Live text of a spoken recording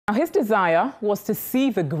Now, his desire was to see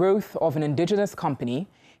the growth of an indigenous company,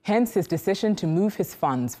 hence his decision to move his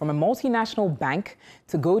funds from a multinational bank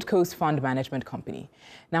to Gold Coast Fund Management Company.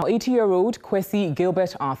 Now, 80-year-old Kwesi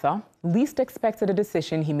Gilbert Arthur least expected a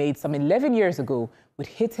decision he made some 11 years ago would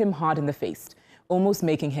hit him hard in the face, almost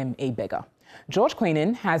making him a beggar. George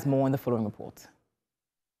Quainin has more in the following report.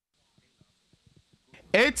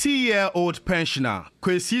 80-year-old pensioner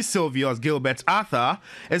Kwesi Sylvius Gilbert Arthur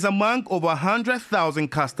is among over 100,000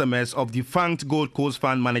 customers of defunct Gold Coast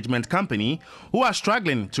Fund Management Company who are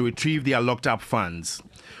struggling to retrieve their locked-up funds.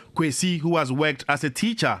 Kwesi, who has worked as a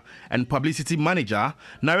teacher and publicity manager,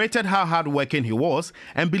 narrated how hard-working he was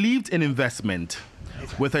and believed in investment.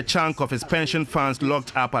 With a chunk of his pension funds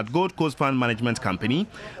locked up at Gold Coast Fund Management Company,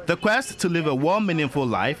 the quest to live a more meaningful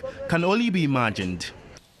life can only be imagined.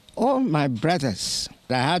 All my brothers,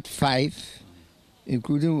 I had 5,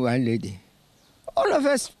 including one lady. All of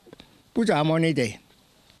us put our money there.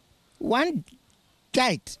 One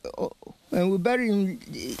died when we buried him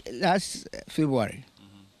last February.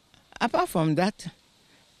 Apart from that,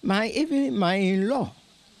 even my in-law,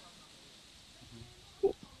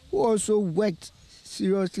 who also worked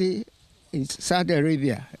seriously in Saudi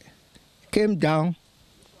Arabia, came down,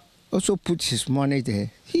 also put his money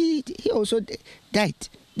there. He also died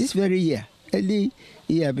this very year, early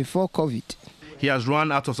year before COVID. He has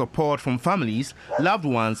run out of support from families, loved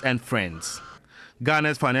ones and friends.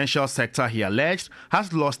 Ghana's financial sector, he alleged,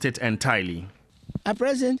 has lost it entirely. At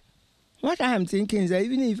present, what I am thinking is that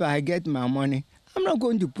even if I get my money, I'm not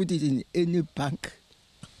going to put it in any bank.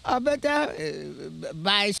 I better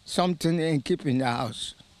buy something and keep in the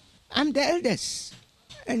house. I'm the eldest,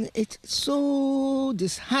 and it's so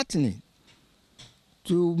disheartening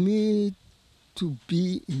to me to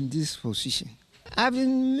be in this position. More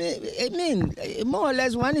or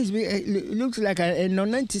less, one looks like a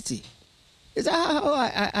non-entity. Is that how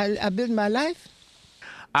I build my life?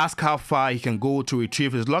 Asked how far he can go to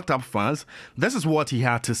retrieve his locked-up funds, this is what he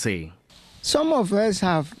had to say. Some of us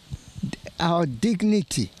have our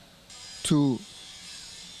dignity to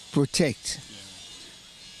protect.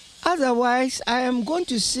 Otherwise, I am going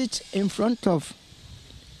to sit in front of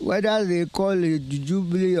whether they call it the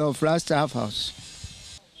Jubilee or Flagstaff House.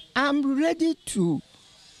 I'm ready to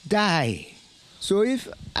die. So if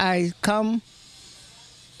I come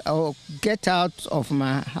or get out of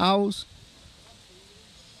my house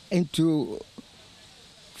into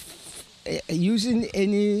using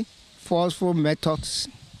any forceful methods,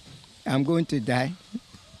 I'm going to die.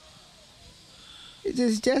 It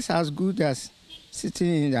is just as good as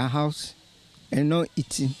sitting in the house and not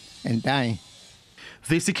eating and dying.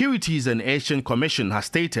 The Securities and Exchange Commission has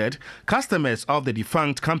stated customers of the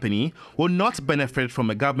defunct company will not benefit from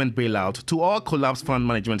a government bailout to all collapsed fund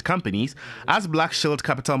management companies, as Black Shield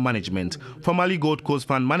Capital Management, formerly Gold Coast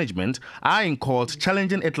Fund Management, are in court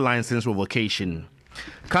challenging its license revocation.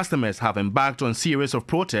 Customers have embarked on a series of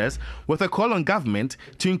protests with a call on government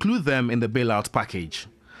to include them in the bailout package.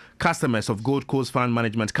 Customers of Gold Coast Fund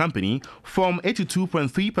Management Company form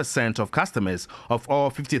 82.3% of customers of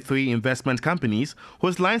all 53 investment companies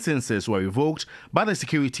whose licenses were revoked by the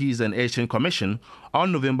Securities and Exchange Commission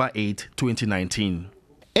on November 8, 2019.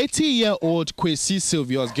 80-year-old Kwesi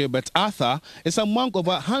Sylvius Gilbert Arthur is among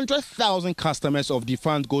over 100,000 customers of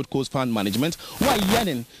defunct Gold Coast Fund Management who are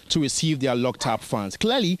yearning to receive their locked-up funds.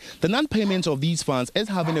 Clearly, the non-payment of these funds is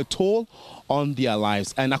having a toll on their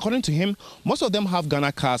lives, and according to him, most of them have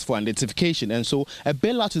Ghana cards for identification, and so a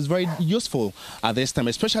bailout is very useful at this time,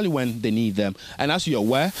 especially when they need them. And as you're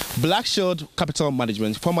aware, Black Shield Capital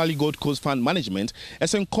Management, formerly Gold Coast Fund Management,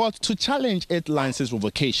 is in court to challenge its license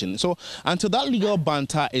revocation. So until that legal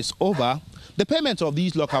banter is over, the payment of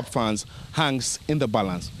these lock-up funds hangs in the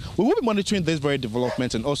balance. We will be monitoring this very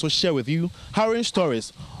development and also share with you harrowing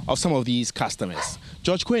stories of some of these customers.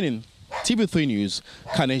 George Quainin, TV3 News,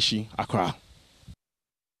 Kaneshi, Accra.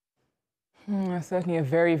 Certainly a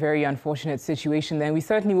very, very unfortunate situation then. We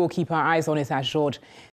certainly will keep our eyes on it, as George